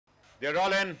They're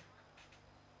all in.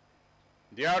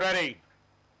 They are ready.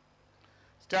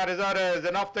 Start is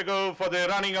enough to go for the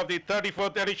running of the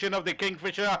 34th edition of the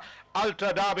Kingfisher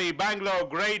Ultra Derby Bangalore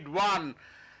Grade 1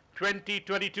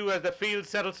 2022 as the field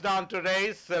settles down to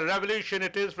race. Revolution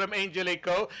it is from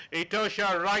Angelico.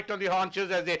 Etosha right on the haunches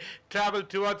as they travel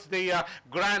towards the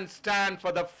grandstand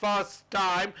for the first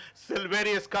time.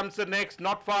 Silvarius comes in next.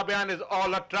 Not far behind is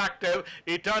All Attractive.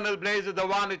 Eternal Blaze is the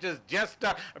one which is just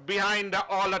behind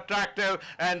All Attractive.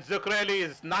 And Zuccarelli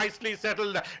is nicely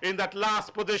settled in that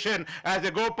last position as they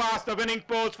go past the winning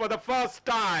post for the first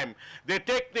time. They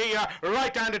take the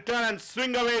right-handed turn and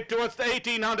swing away towards the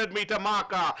 1800-meter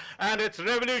marker. And it's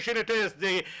Revolution it is,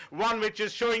 the one which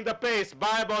is showing the pace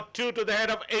by about 2 to the head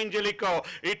of Angelico.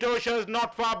 Etosha is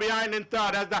not far behind in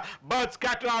third as the birds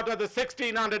scatter out at the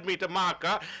 1600-meter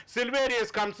marker.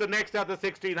 Silvarius comes the next at the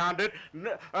 1600.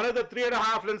 Another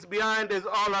 3.5 lengths behind is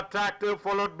All Attractive,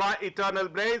 followed by Eternal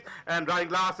Blaze, and running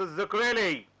last is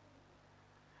Zuccarelli.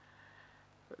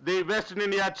 The Western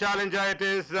India challenger it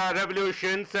is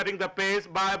Revolution, setting the pace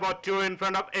by about 2 in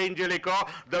front of Angelico,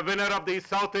 the winner of the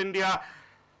South India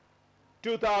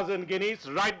 2,000 guineas.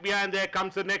 Right behind there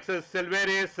comes the next is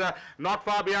Silvarius. Not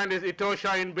far behind is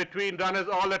Etosha. In between runners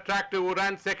All Attractive, who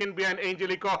ran second behind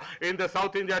Angelico in the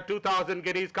South India 2,000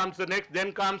 guineas, comes the next.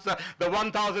 Then comes the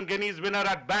 1,000 guineas winner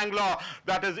at Bangalore,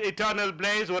 that is Eternal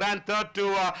Blaze, who ran third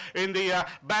to in the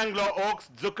Bangalore Oaks.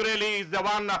 Zuccarelli is the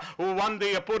one who won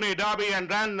the Pune Derby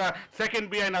and ran second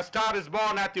behind A Star is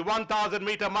Born at the 1,000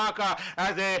 meter marker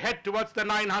as they head towards the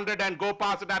 900 and go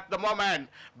past it at the moment.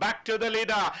 Back to the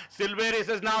leader. Silvarius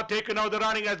has now taken over the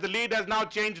running as the lead has now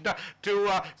changed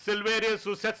to Silvarius,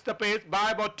 who sets the pace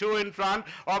by about 2 in front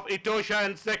of Etosha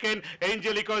in second.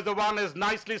 Angelico is the one who is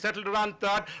nicely settled to run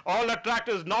third. All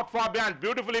Attractive is not far behind,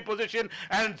 beautifully positioned,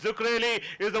 and Zuccarelli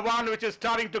is the one which is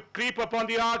starting to creep upon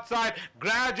the outside,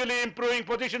 gradually improving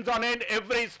positions on end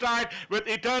every stride, with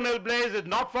Eternal Blaze is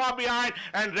not far behind,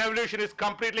 and Revolution is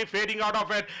completely fading out of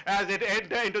it as it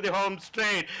enter into the home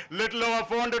straight. Little over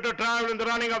 400 to travel in the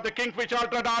running of the Kingfisher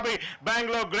Ultra Derby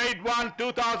Bangalore Grade 1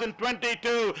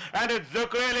 2022, and it's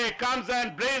Zuccarelli comes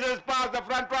and blazes past the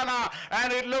front runner,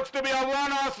 and it looks to be a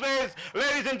one-horse race.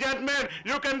 Ladies and gentlemen,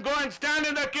 you can go and stand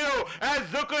in the queue as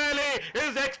Zuccarelli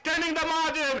is extending the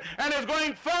margin and is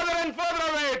going further and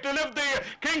further away to lift the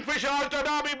Kingfisher Ultra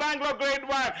Derby Bangalore Grade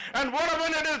 1. And what a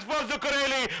win it is for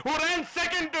Zuccarelli, who ran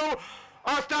second to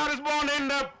A Star is Born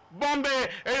in Bombay,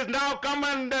 is now come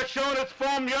and shown its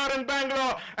form here in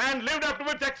Bangalore and lived up to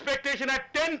its expectation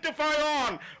at 10 to 5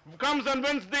 on. Comes and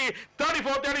wins the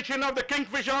 34th edition of the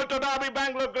Kingfisher Ultra Derby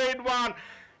Bangalore Grade 1.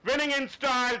 Winning in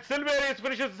style, Silvarius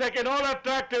finishes second, All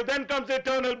Attractive, then comes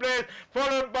Eternal Blaze,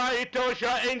 followed by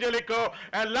Etosha, Angelico,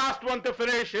 and last one to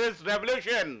finish is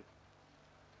Revolution.